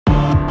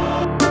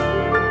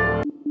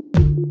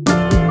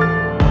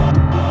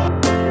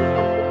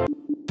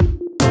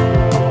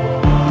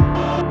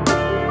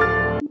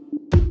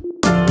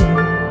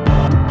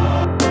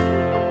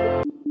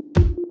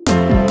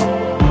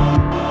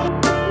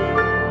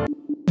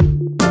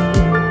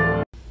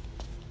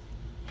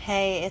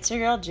Hey, it's your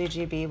girl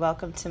Jujubee.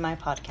 Welcome to my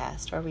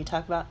podcast where we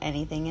talk about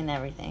anything and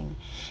everything.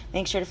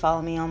 Make sure to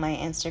follow me on my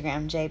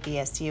Instagram,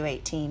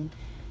 JBSU18,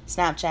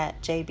 Snapchat,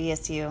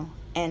 JBSU,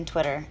 and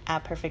Twitter,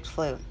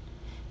 @PerfectFlute.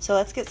 So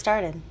let's get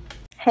started.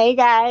 Hey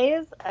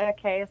guys.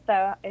 Okay,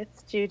 so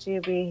it's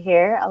Jujubee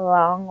here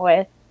along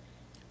with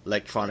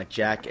Electronic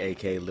Jack,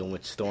 aka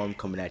Linwood Storm,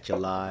 coming at you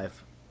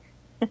live.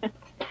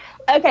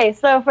 Okay,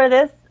 so for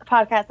this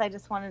podcast I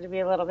just wanted to be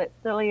a little bit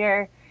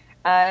sillier.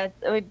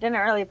 We didn't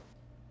really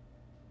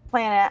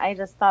plan it. I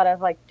just thought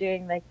of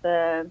doing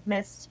the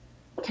missed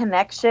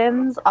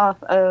connections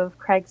off of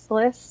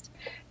Craigslist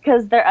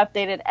because they're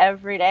updated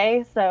every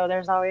day, so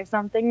there's always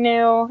something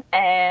new,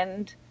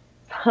 and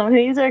some of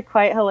these are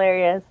quite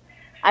hilarious.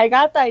 I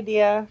got the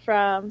idea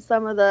from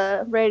some of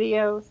the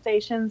radio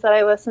stations that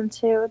I listen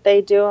to. They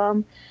do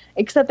them,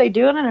 except they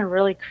do it in a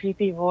really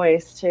creepy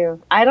voice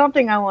too. I don't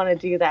think I want to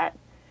do that.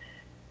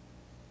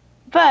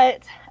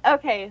 But,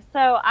 okay,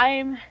 so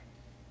I'm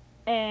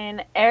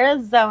in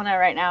Arizona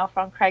right now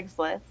from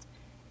Craigslist,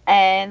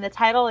 and the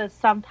title is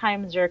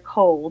Sometimes You're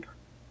Cold.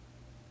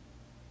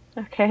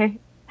 Okay.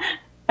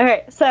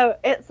 Okay, so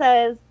it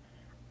says,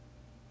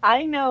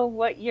 I know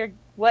what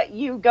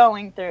you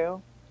going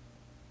through.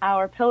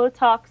 Our pillow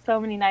talk so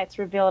many nights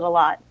revealed a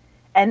lot.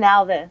 And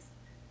now this.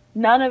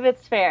 None of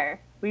it's fair.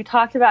 We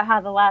talked about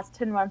how the last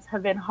 10 months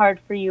have been hard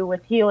for you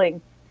with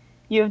healing.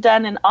 You've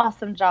done an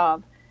awesome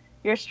job.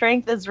 Your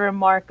strength is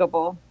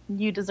remarkable.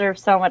 You deserve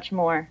so much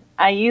more.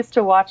 I used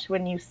to watch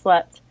when you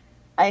slept.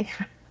 Okay.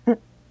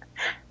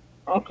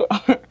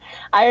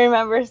 I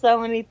remember so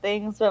many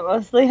things, but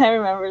mostly I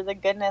remember the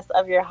goodness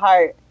of your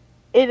heart.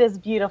 It is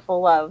beautiful,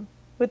 love.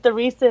 With the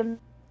recent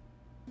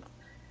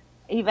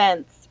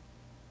events,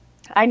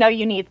 I know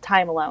you need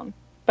time alone,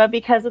 but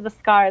because of the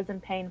scars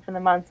and pain from the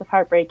months of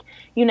heartbreak,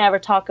 you never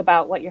talk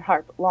about what your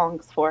heart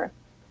longs for.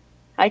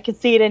 I could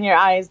see it in your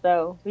eyes,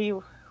 though. We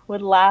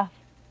would laughed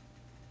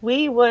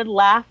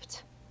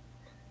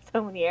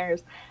so many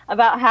years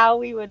about how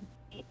we would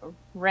meet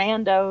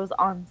randos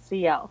on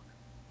CL.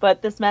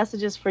 But this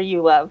message is for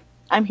you, love.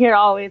 I'm here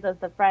always as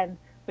the friend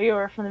we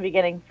were from the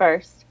beginning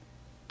first.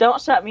 Don't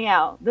shut me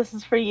out. This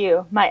is for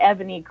you, my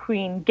ebony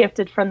queen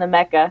gifted from the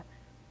Mecca.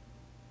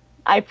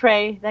 I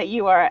pray that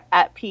you are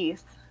at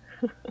peace.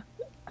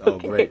 Oh,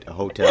 great. A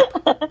hotep.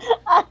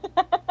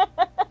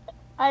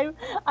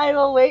 I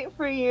will wait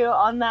for you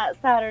on that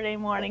Saturday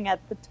morning at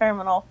the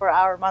terminal for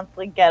our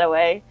monthly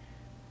getaway.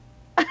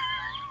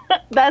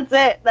 That's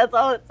it. That's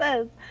all it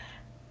says.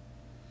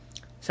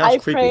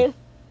 Sounds creepy.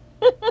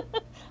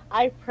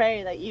 I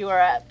pray that you are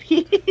at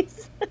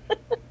peace.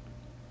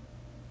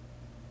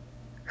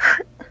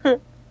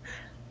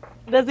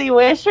 Does he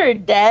wish her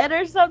dead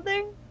or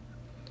something?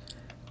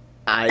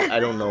 I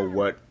don't know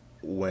what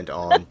went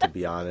on, to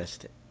be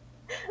honest.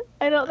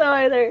 I don't know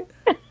either.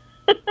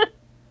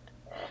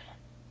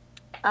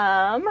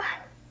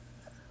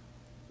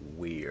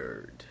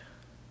 Weird.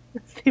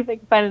 Let's see if I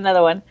can find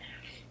another one.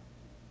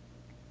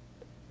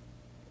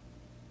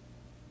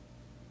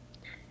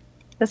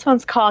 This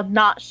one's called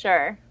Not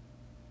Sure.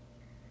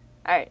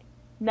 Alright.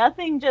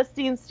 Nothing just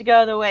seems to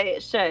go the way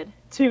it should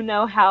to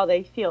know how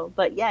they feel,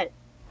 but yet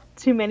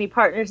too many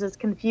partners is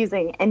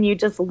confusing and you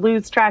just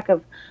lose track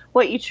of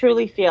what you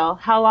truly feel.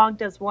 How long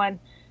does one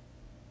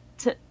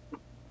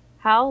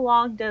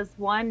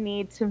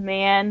need to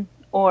man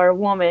or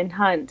woman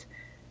hunt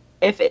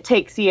if it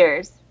takes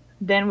years?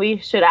 Then we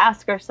should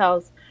ask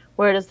ourselves,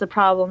 where does the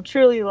problem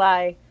truly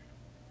lie?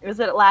 Is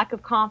it a lack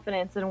of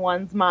confidence in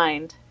one's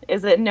mind?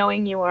 Is it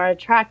knowing you are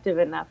attractive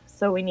enough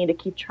so we need to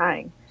keep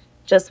trying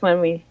just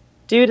when we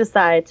do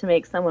decide to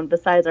make someone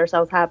besides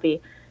ourselves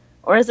happy?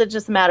 Or is it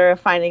just a matter of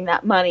finding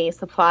that money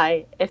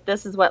supply if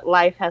this is what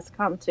life has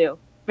come to?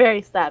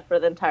 Very sad for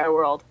the entire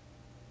world.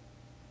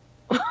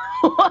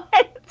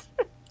 What?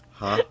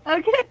 Huh?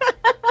 Okay.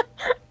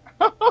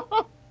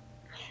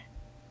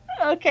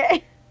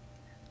 Okay.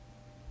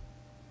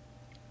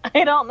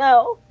 I don't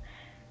know.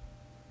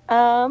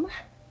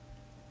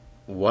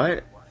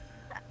 What?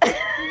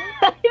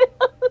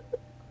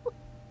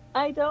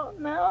 I don't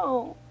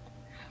know.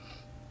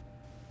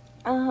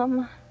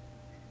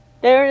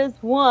 There is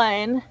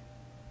one.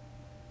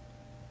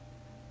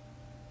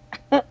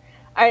 Alright,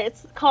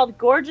 it's called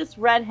Gorgeous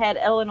Redhead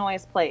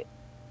Illinois Plate.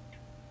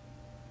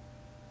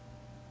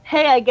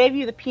 Hey, I gave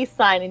you the peace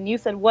sign and you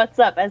said what's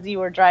up as you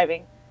were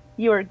driving.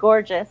 You were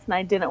gorgeous and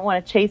I didn't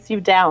want to chase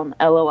you down,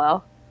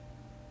 LOL.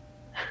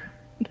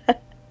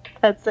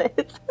 That's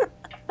it.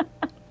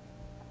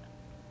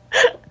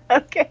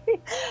 Okay.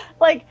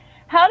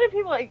 How do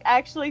people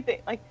actually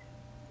think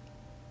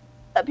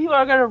that people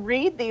are gonna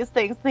read these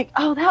things and think,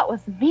 oh, that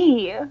was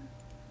me?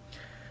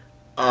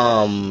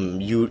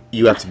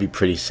 You have to be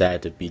pretty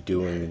sad to be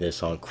doing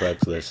this on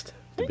Craigslist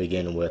to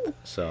begin with,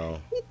 so.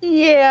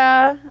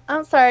 Yeah,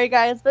 I'm sorry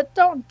guys, but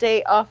don't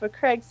date off of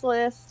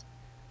Craigslist.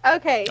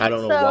 Okay, I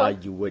don't know why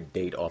you would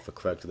date off of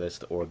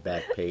Craigslist or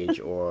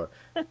Backpage or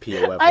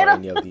POF or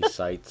any of these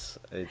sites.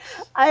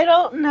 I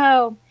don't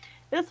know.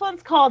 This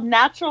one's called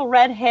Natural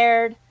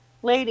Red-Haired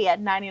Lady at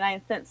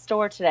 99-cent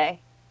Store today.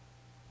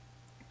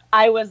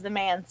 I was the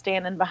man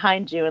standing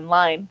behind you in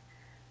line.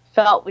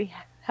 Felt we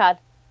had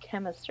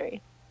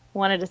chemistry.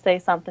 Wanted to say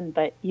something,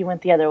 but you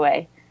went the other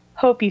way.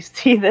 Hope you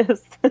see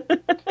this.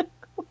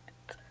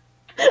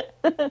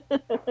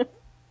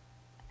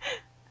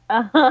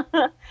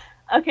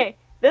 Okay,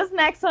 this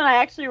next one I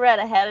actually read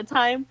ahead of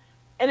time,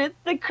 and it's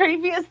the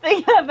creepiest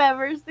thing I've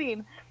ever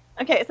seen.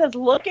 Okay, it says,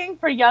 looking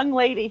for young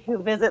lady who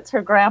visits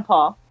her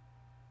grandpa.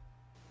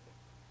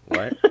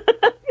 What?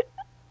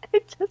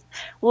 It's just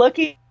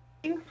looking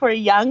for a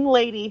young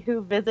lady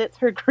who visits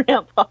her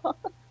grandpa.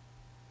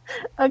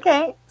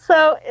 Okay,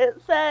 so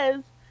it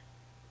says,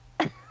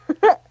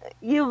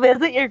 you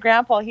visit your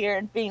grandpa here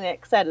in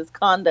Phoenix at his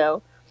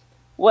condo.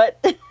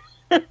 What?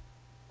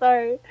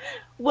 Sorry.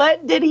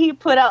 What did he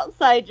put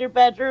outside your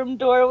bedroom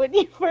door when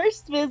you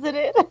first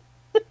visited?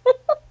 That's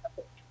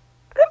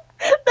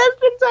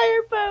the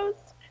entire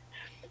post.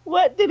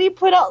 What did he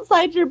put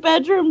outside your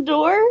bedroom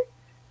door?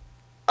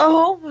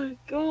 Oh my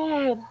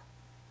god.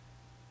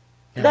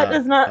 That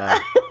does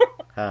not...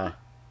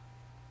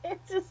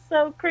 It's just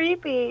so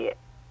creepy.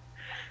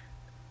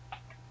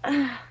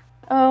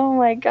 Oh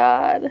my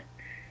god.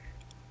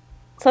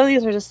 Some of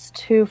these are just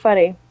too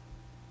funny.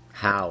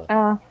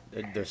 How?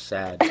 They're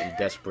sad and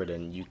desperate,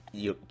 and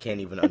you can't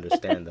even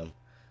understand them.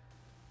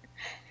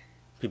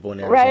 People in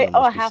Arizona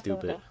must be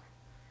stupid.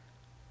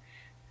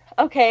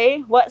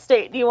 Okay, what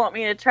state do you want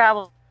me to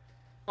travel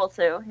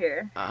to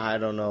here? I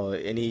don't know.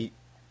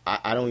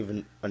 I don't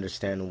even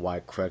understand why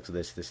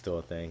Craigslist is still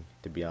a thing,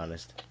 to be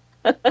honest.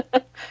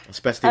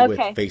 Especially with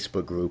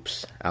Facebook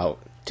groups out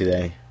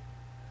today.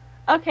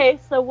 Okay,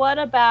 so what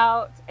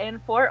about in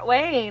Fort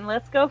Wayne?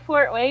 Let's go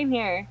Fort Wayne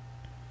here.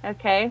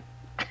 Okay.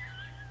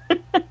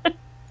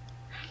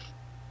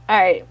 All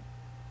right.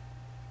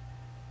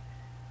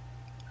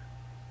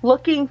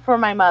 Looking for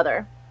my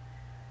mother.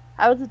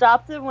 I was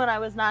adopted when I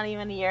was not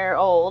even a year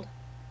old.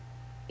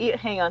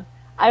 Hang on.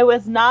 I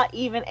was not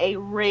even a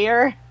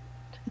rear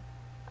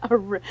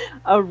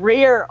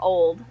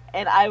old,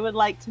 and I would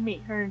like to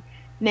meet her.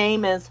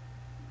 Name is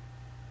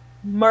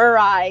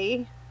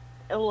Murray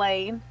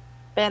Elaine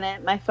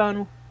Bennett.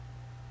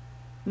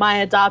 My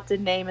adopted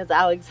name is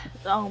Alex.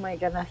 Oh my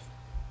goodness.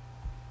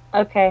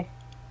 Okay.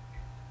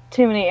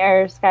 Too many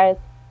errors, guys.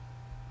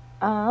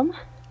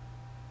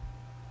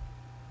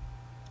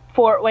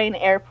 Fort Wayne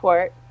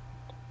Airport.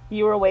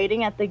 You were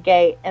waiting at the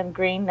gate in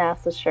green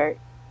NASA shirt.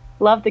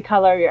 Loved the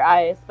color of your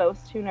eyes, but was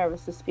too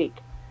nervous to speak.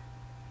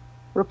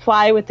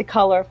 Reply with the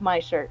color of my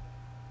shirt.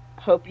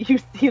 Hope you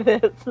see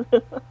this.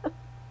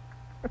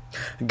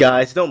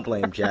 Guys, don't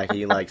blame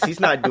Jackie. Like, she's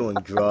not doing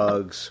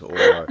drugs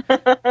or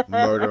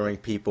murdering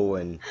people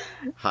and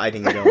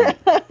hiding them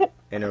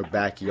in her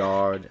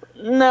backyard.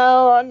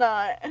 No, I'm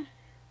not.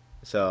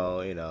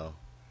 So,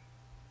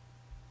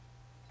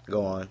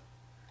 go on.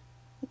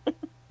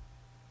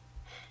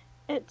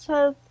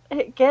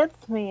 It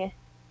gets me.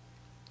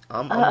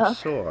 I'm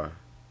sure.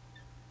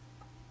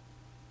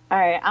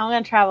 Alright, I'm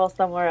going to travel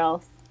somewhere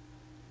else.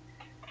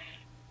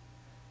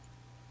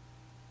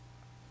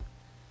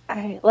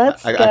 Alright,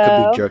 let's go. I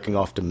could be jerking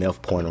off to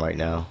MILF porn right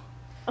now.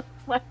 Oh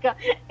my god.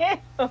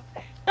 Ew.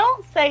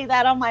 Don't say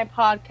that on my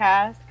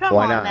podcast. Come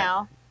Why on not?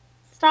 now.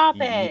 Stop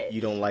it.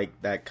 You don't like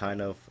that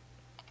kind of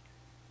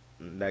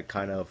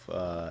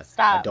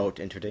Stop.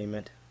 adult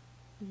entertainment?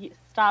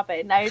 Stop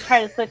it. Now you're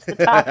trying to switch the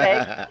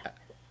topic.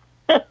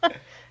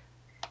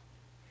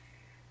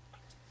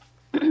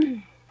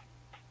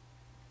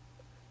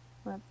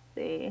 Let's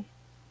see.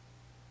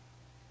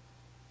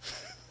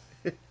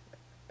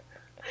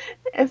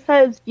 It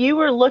says, you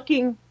were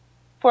looking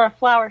for a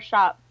flower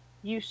shop.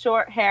 You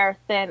short hair,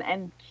 thin,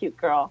 and cute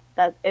girl.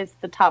 That is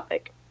the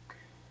topic.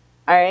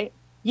 All right.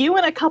 You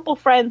and a couple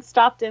friends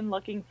stopped in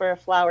looking for a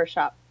flower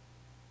shop.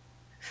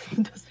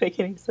 Doesn't make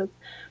any sense.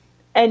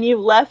 And you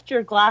left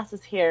your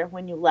glasses here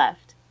when you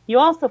left. You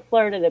also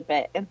flirted a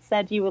bit and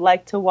said you would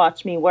like to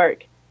watch me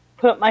work.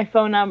 Put my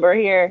phone number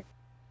here.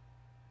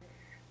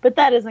 But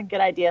that isn't a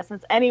good idea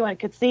since anyone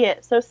could see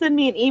it. So send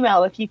me an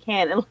email if you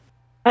can and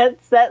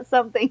let's set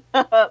something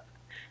up.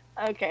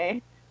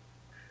 Okay.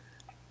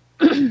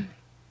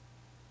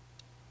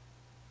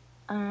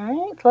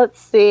 Alright, let's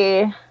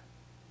see.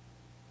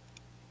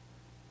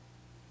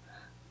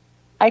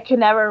 I can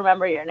never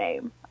remember your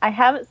name. I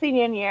haven't seen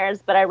you in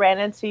years, but I ran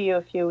into you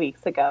a few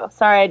weeks ago.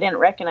 Sorry I didn't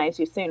recognize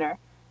you sooner.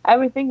 I've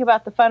been thinking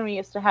about the fun we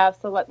used to have,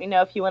 so let me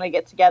know if you want to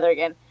get together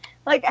again.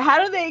 Like,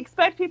 how do they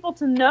expect people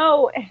to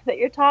know that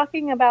you're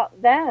talking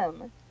about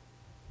them?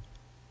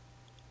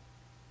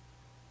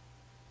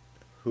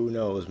 Who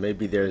knows?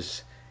 Maybe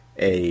there's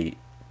a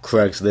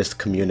Craigslist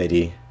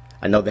community.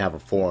 I know they have a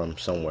forum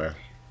somewhere.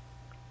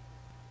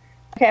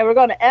 Okay, we're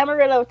going to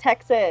Amarillo,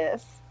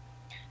 Texas.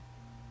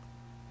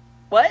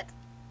 What?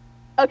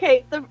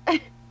 Okay,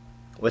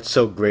 What's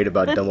so great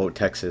about Dumbo,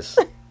 Texas?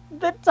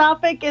 The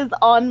topic is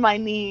on my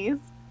knees.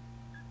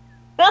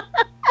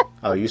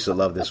 Oh, you used to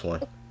love this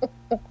one.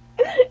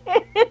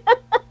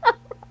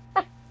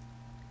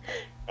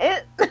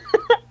 I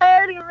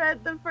already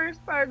read the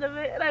first part of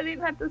it, and I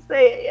didn't have to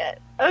say it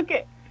yet.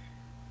 Okay.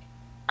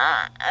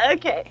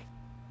 Okay.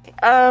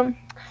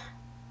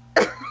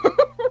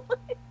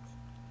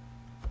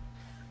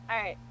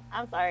 right.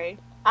 I'm sorry.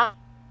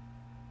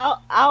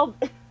 I'll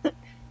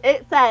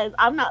it says,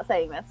 I'm not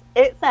saying this.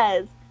 It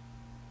says,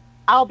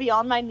 I'll be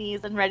on my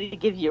knees and ready to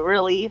give you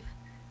relief.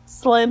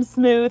 Slim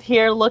Smooth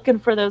here looking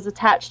for those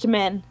attached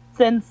men.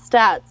 Send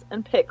stats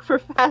and pick for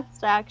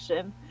fast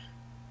action.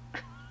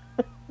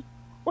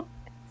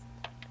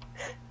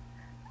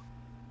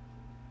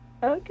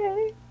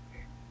 Okay.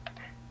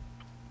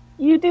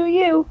 You do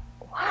you.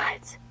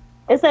 What?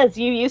 It says,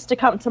 you used to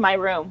come to my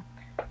room.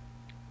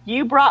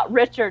 You brought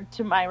Richard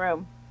to my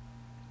room.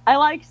 I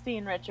like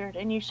seeing Richard,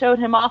 and you showed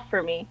him off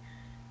for me.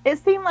 It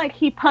seemed like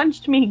he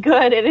punched me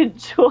good and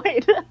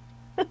enjoyed it.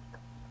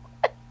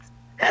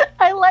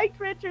 I liked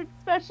Richard's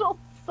special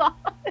sauce.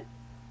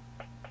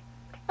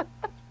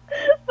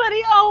 But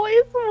he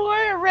always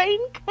wore a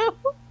raincoat.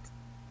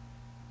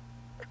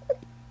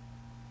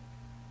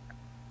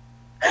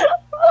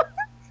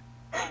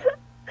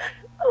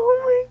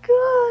 Oh my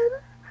god.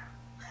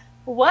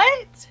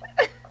 What?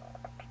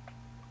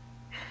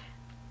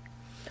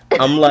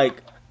 I'm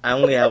like, I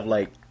only have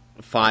like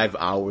 5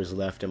 hours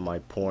left in my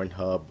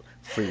Pornhub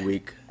free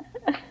week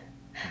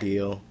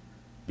deal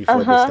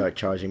before they start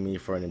charging me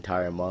for an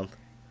entire month.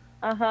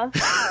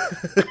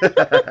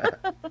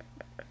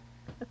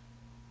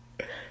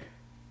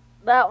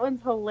 That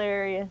one's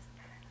hilarious.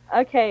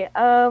 Okay,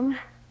 let's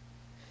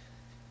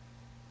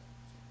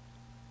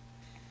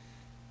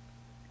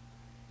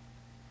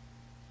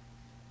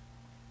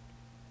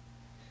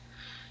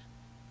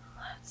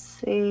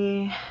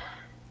see.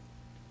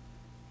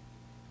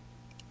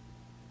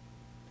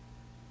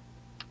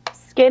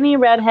 Skinny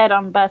redhead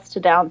on bus to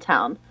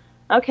downtown.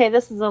 Okay,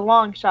 this is a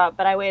long shot,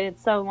 but I waited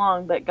so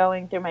long, but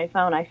going through my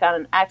phone, I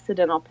found an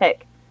accidental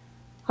pic.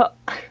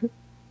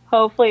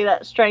 Hopefully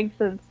that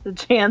strengthens the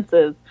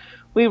chances.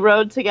 We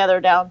rode together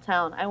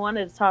downtown. I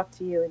wanted to talk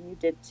to you, and you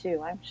did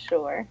too, I'm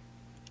sure.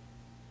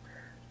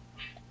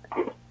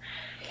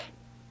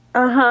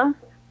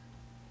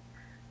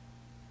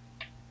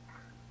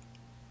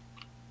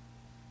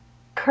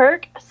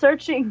 Kirk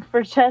searching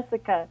for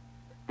Jessica.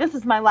 This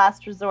is my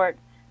last resort.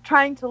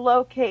 Trying to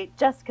locate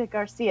Jessica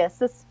Garcia.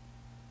 Sister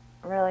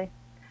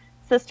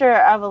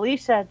of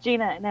Alicia,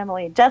 Gina, and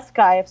Emily.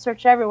 Jessica, I have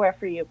searched everywhere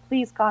for you.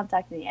 Please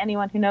contact me.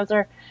 Anyone who knows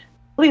her,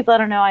 please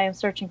let her know I am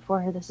searching for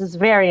her. This is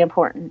very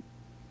important.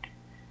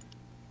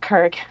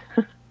 Kirk.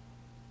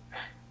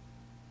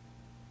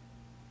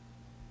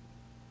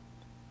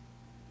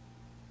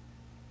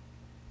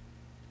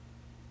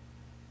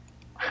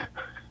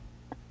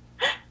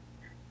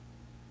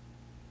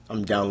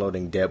 I'm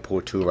downloading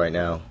Deadpool 2 right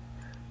now.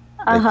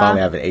 They finally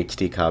have an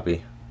HD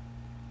copy.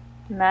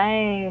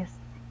 Nice.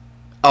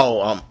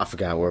 Oh, I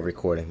forgot we're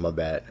recording. My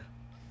bad.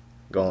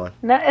 Go on.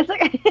 No, it's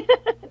okay.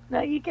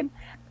 No, you can.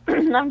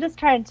 I'm just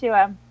trying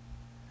to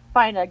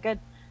find a good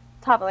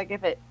topic, like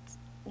if it,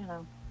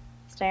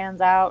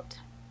 stands out.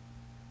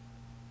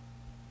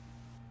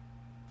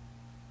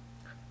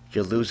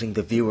 You're losing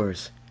the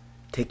viewers.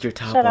 Take your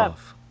top Shut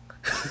off.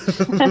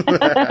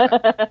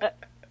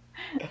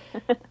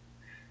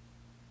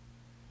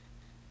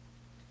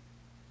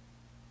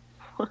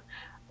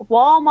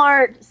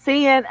 Walmart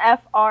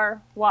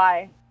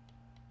CNFRY.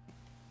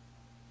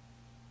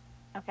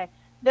 Okay.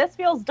 This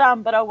feels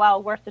dumb, but oh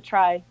well, worth a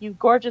try. You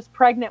gorgeous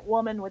pregnant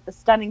woman with a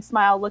stunning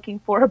smile looking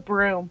for a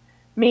broom.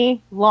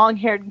 Me,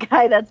 long-haired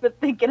guy that's been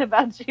thinking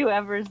about you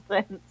ever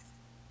since.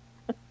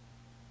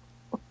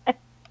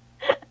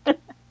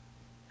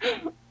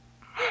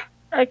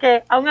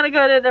 Okay, I'm gonna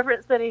go to a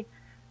different city.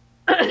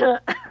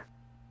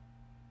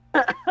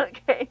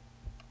 Okay.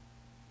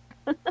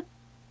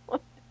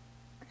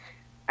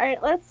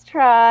 Alright, let's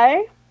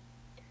try.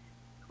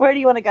 Where do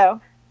you want to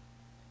go?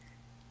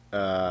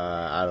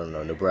 I don't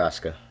know,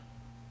 Nebraska.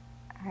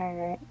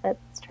 Alright,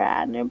 let's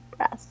try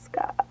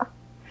Nebraska.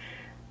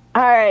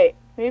 Alright,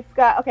 we've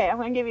got, okay, I'm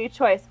going to give you a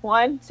choice.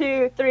 1,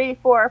 2, 3,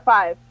 4,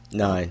 5.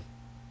 9.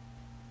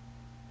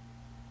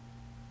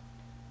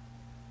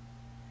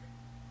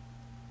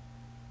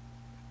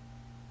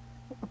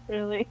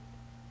 Really?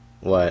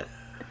 What?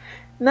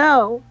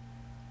 No.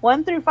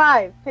 1 through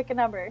 5. Pick a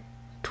number.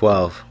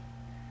 12.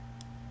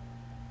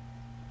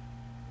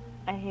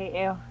 I hate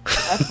you.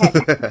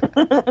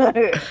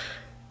 Okay.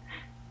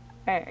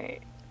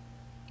 Alright.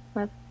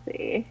 Let's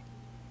see.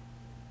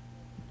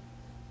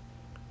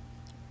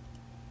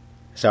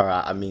 Sorry,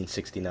 I mean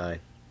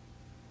 69.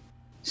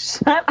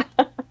 Shut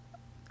up.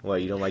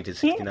 What, you don't like the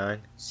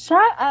 69?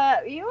 Shut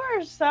up. You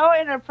are so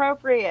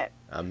inappropriate.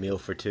 A meal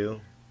for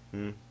two?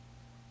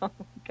 Oh,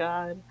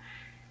 God.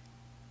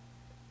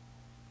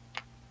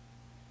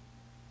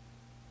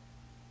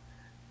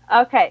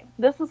 Okay,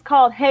 this is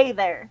called Hey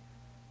There.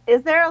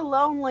 Is there a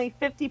lonely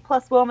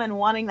 50-plus woman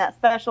wanting that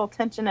special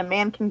attention a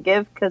man can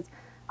give? Because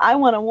I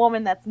want a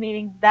woman that's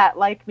needing that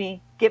like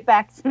me. Get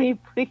back to me,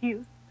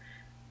 please.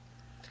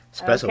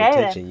 Special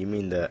attention? Then. You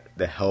mean the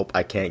help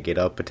I can't get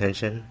up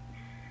attention?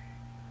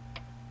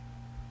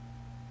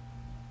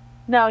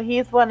 No,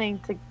 he's wanting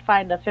to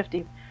find a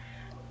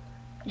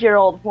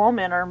 50-year-old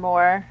woman or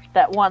more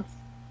that wants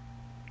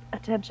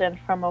attention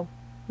from a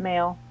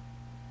male.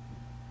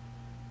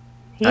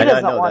 He I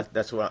doesn't know want.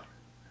 that's what.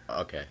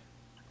 Okay,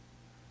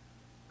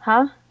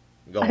 Huh?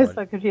 go I'm on.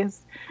 so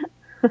confused.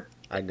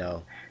 I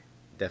know,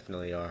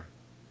 definitely are.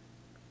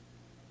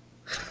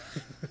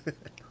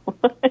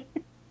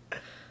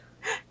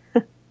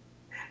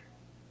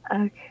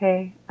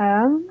 Okay.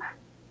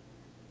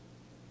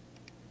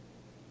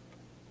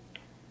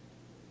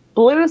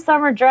 Blue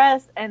summer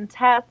dress and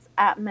tats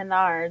at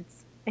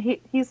Menards.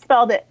 He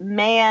spelled it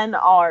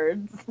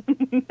Manards.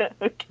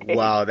 Okay.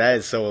 Wow, that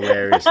is so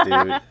hilarious,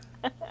 dude.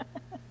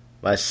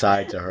 My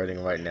sides are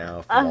hurting right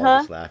now from all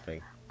Uh-huh. this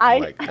laughing.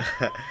 I'm I like,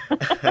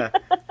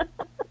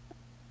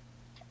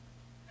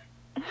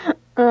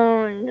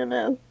 Oh my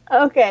goodness.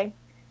 Okay.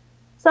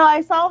 So I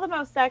saw the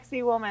most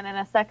sexy woman in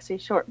a sexy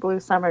short blue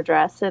summer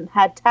dress and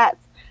had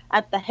tats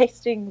at the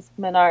Hastings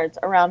Menards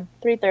around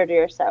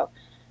 3:30 or so.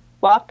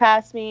 Walked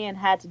past me and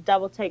had to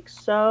double take.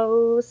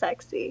 So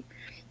sexy.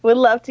 Would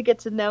love to get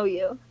to know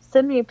you.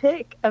 Send me a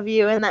pic of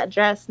you in that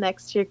dress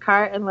next to your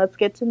cart and let's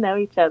get to know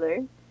each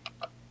other.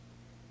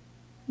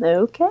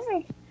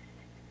 Okay.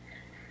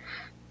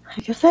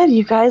 Like I said,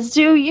 you guys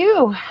do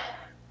you.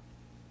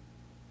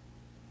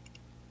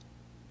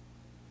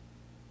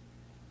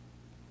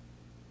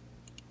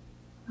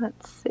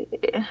 Let's see.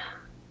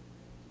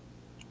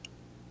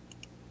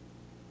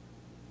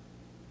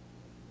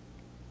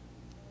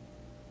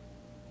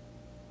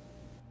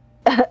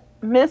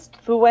 Missed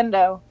the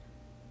window.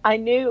 I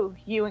knew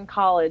you in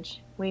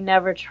college. We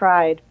never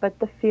tried, but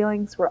the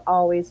feelings were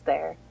always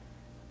there.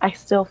 I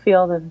still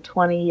feel them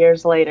 20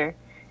 years later.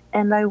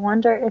 And I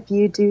wonder if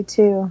you do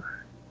too.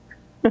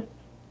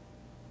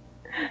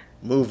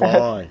 move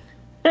on.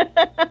 That's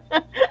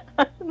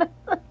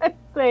what I'm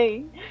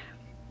saying.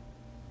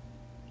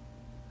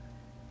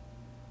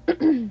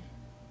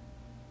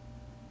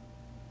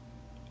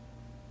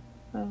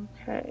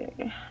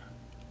 Okay.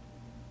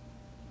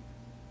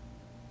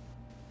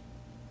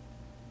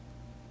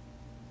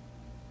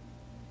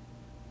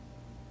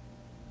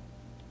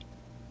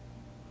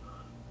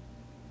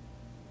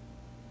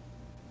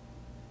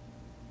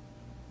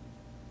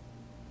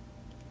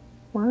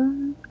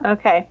 What?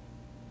 Okay.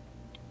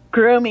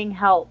 Grooming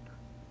help.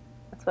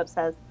 That's what it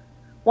says.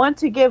 Want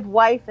to give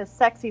wife a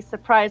sexy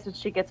surprise when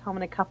she gets home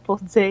in a couple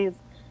of days.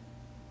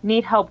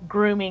 Need help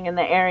grooming in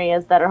the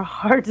areas that are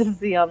hard to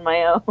see on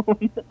my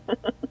own.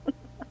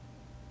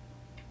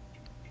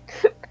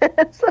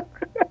 That's so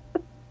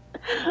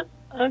gross.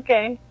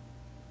 Okay.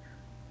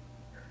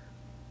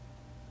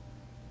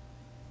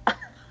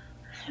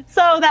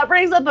 So that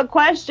brings up a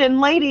question.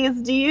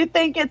 Ladies, do you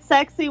think it's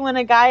sexy when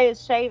a guy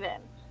is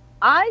shaven?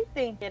 I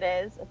think it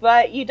is,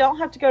 but you don't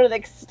have to go to the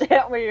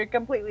extent where you're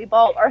completely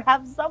bald or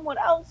have someone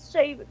else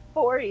shave it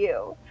for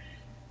you.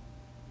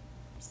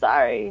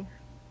 Sorry.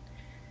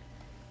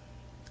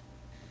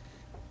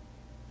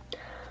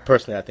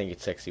 Personally, I think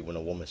it's sexy when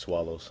a woman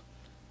swallows.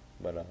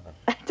 But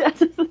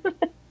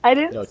I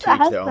didn't to each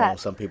ask their own. that.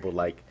 Some people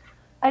like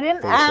I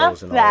didn't facials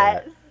ask and all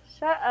that. that.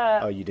 Shut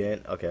Oh, up. you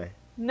didn't? Okay.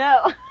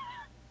 No.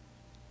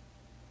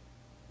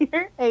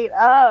 You're ate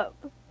up.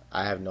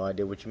 I have no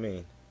idea what you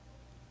mean.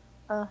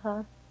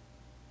 Uh-huh.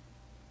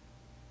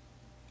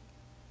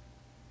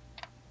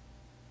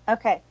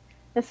 Okay.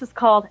 This is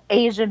called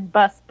Asian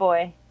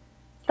Busboy.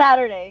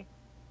 Saturday,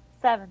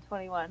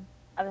 7/21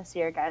 of this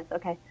year, guys.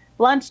 Okay.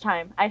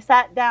 Lunchtime. I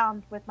sat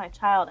down with my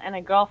child and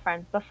a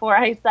girlfriend. Before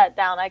I sat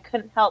down, I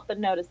couldn't help but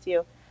notice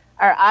you.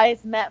 Our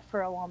eyes met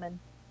for a woman.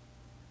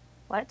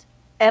 What?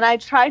 And I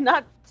tried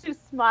not to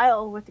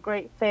smile with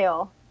great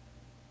fail.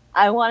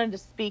 I wanted to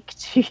speak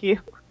to you.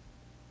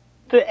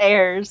 The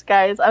errors,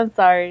 guys. I'm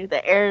sorry.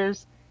 The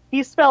errors.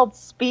 He spelled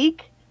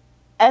speak,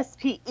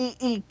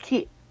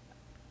 S-P-E-E-K.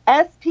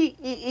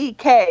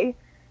 S-P-E-E-K.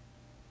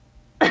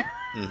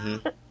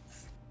 Mm-hmm.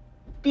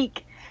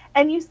 Speak.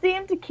 And you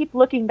seem to keep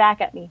looking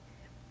back at me.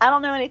 I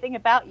don't know anything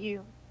about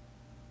you,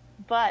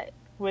 but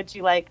would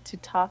you like to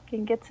talk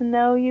and get to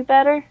know you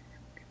better?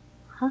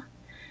 Huh?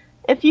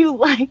 If you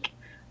like,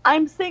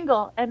 I'm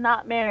single and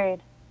not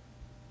married.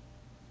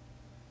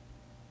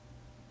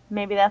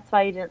 Maybe that's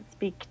why you didn't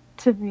speak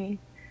to me.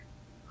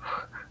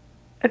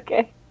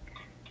 Okay.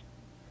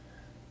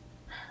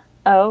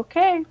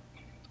 Okay.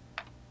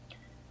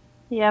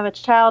 You have a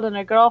child and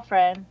a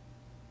girlfriend.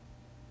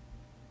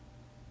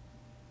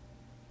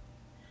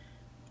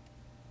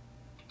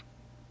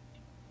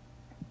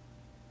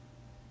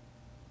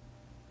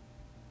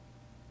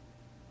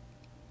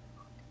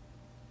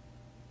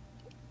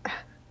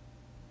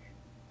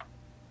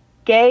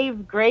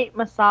 Gave great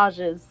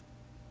massages.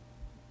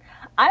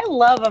 I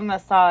love a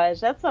massage.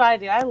 That's what I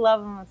do. I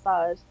love a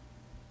massage.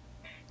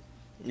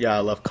 Yeah, I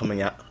love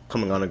coming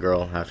on a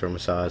girl after a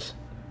massage.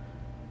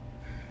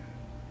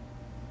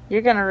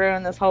 You're gonna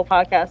ruin this whole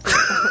podcast.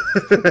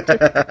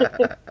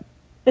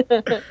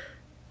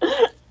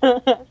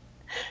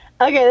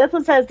 Okay, this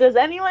one says, does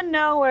anyone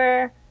know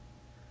where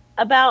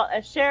about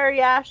a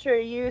Sherry Asher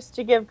used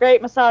to give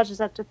great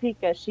massages at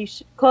Topeka? She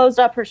closed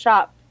up her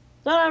shop.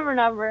 Don't have her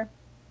number,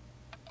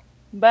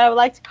 but I would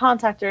like to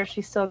contact her if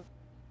she's still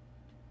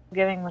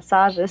giving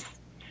massages.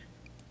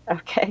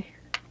 Okay.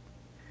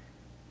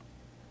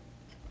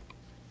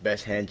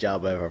 Best hand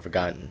job I've ever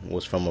gotten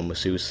was from a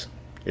masseuse.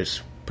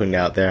 Just putting it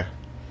out there.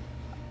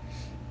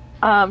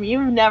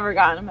 You've never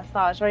gotten a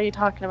massage. What are you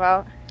talking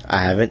about?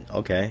 I haven't?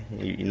 Okay.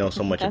 You know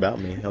so much about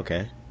me.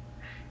 Okay.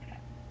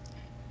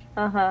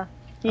 Uh-huh.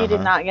 You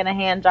did not get a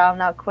hand job.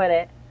 Now quit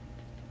it.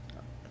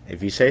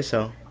 If you say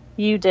so.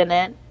 You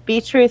didn't.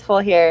 Be truthful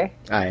here.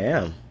 I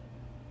am.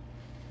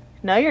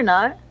 No, you're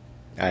not.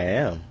 I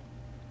am.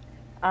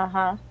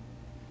 Uh-huh.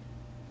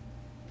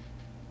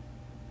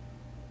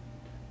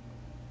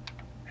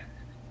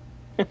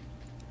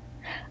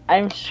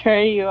 I'm sure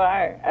you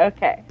are.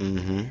 Okay.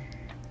 Mm-hmm.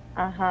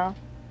 Uh-huh.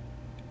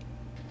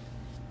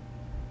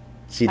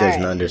 She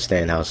doesn't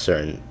understand how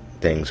certain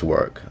things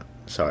work.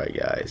 Sorry,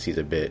 guys. He's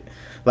a bit...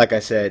 Like I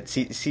said,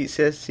 she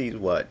says she's,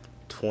 what,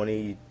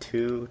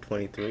 22,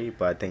 23?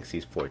 But I think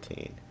she's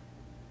 14.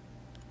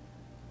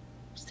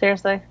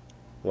 Seriously?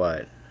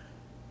 What?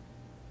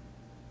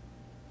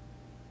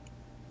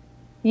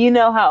 You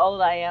know how old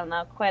I am.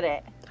 Now quit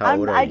it. How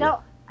old are you?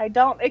 I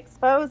don't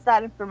expose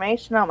that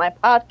information on my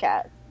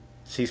podcast.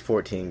 She's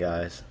 14,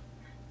 guys.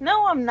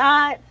 No, I'm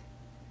not.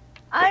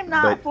 I'm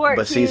not 14.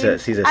 But she's a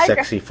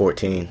sexy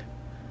 14.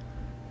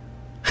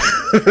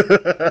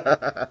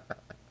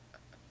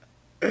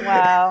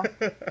 Wow.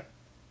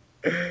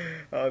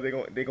 Oh,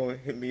 they're gonna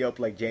hit me up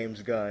like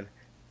James Gunn.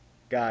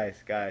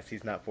 Guys,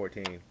 he's not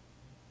 14.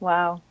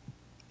 Wow.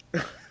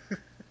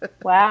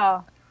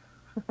 Wow.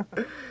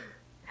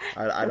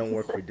 I don't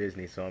work for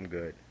Disney, so I'm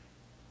good.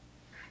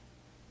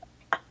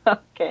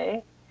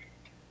 Okay.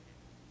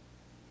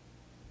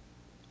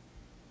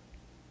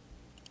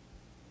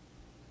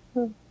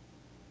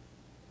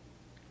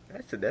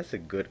 That's a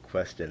good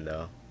question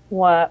though.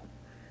 What?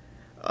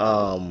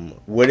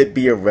 Would it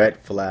be a red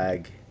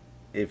flag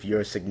if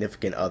your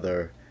significant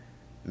other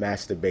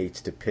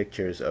masturbates to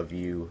pictures of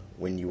you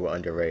when you were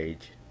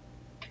underage?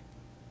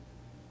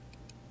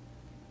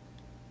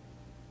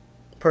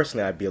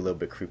 Personally, I'd be a little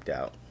bit creeped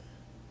out.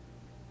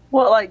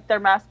 Well, like they're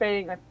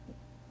masturbating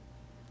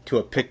to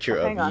a picture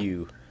of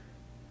you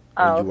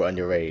when you were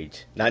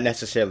underage. Not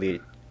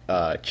necessarily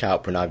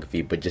child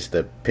pornography, but just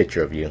a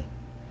picture of you.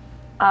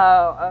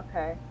 Oh,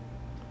 okay.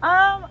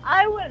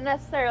 I wouldn't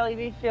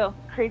necessarily feel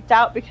creeped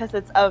out because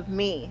it's of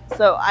me,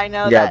 so I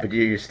know that. Yeah, but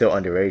you're still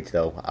underage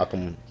though. How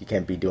come you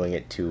can't be doing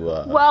it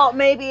to? Well,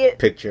 maybe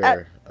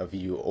picture of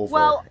you over.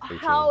 Well, 18.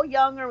 how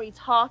young are we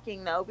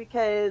talking though?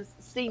 Because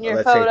senior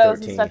Let's photos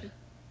say and stuff.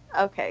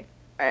 Okay,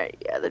 all right,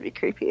 yeah, that'd be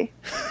creepy.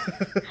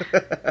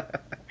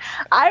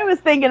 I was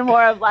thinking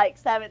more of like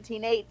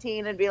 17,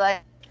 18, and be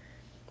like,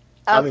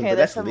 okay, I mean, but there's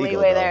that's some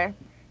legal, leeway though. there.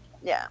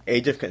 Yeah.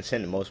 Age of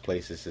consent in most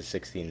places is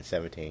 16 and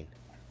 17.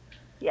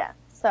 Yeah.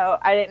 So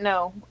I didn't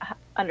know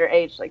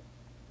underage, like.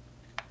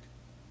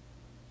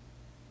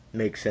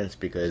 Makes sense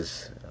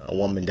because a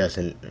woman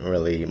doesn't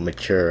really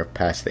mature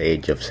past the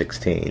age of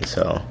 16,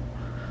 so.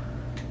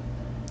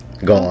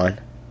 Go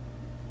on.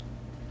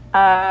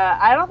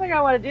 I don't think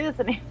I want to do this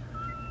anymore.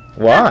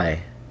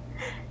 Why?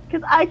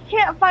 Because I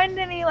can't find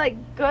any, like,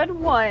 good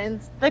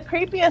ones. The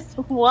creepiest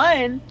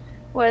one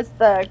was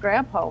the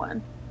grandpa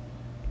one.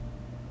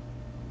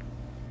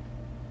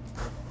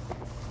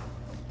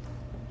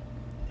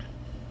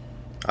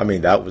 I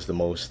mean, that was the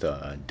most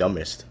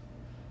dumbest.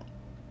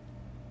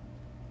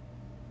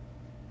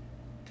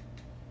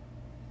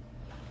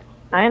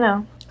 I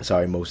know.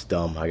 Sorry, most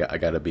dumb. I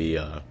gotta be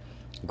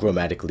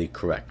grammatically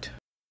correct.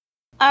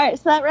 Alright,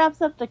 so that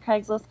wraps up the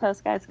Craigslist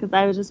post, guys, because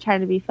I was just trying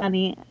to be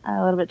funny,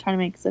 a little bit trying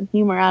to make some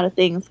humor out of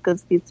things,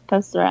 because these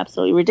posts are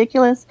absolutely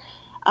ridiculous.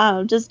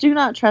 Just do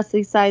not trust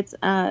these sites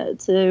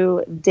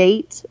to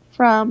date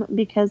from,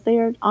 because they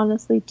are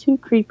honestly too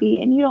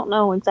creepy, and you don't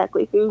know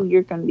exactly who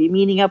you're going to be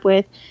meeting up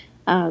with.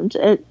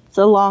 It's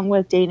along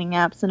with dating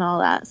apps and all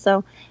that.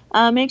 So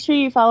make sure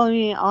you follow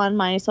me on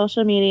my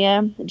social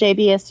media,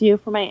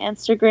 JBSU for my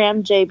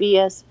Instagram,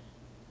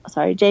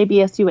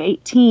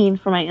 JBSU18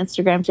 for my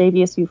Instagram,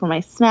 JBSU for my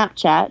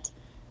Snapchat,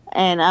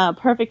 and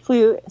Perfect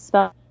Flute,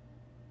 spelled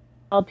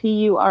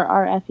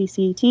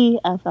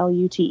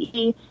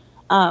PURRFECT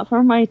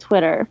for my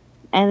Twitter.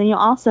 And then you'll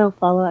also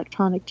follow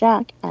Electronic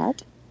Jack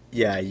at...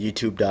 Yeah,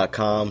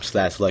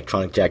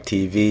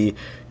 youtube.com/ElectronicJackTV,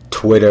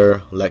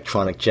 Twitter,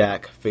 Electronic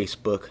Jack,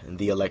 Facebook,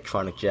 The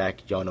Electronic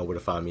Jack. Y'all know where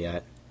to find me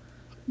at.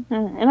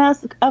 And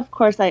of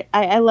course,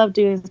 I love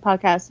doing this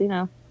podcast, you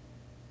know,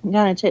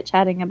 kind of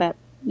chit-chatting about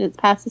it's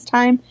past this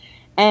time,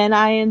 and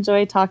I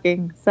enjoy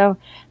talking. So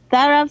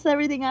that wraps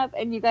everything up,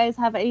 and you guys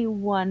have a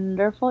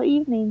wonderful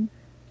evening.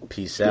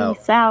 Peace out.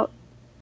 Peace out.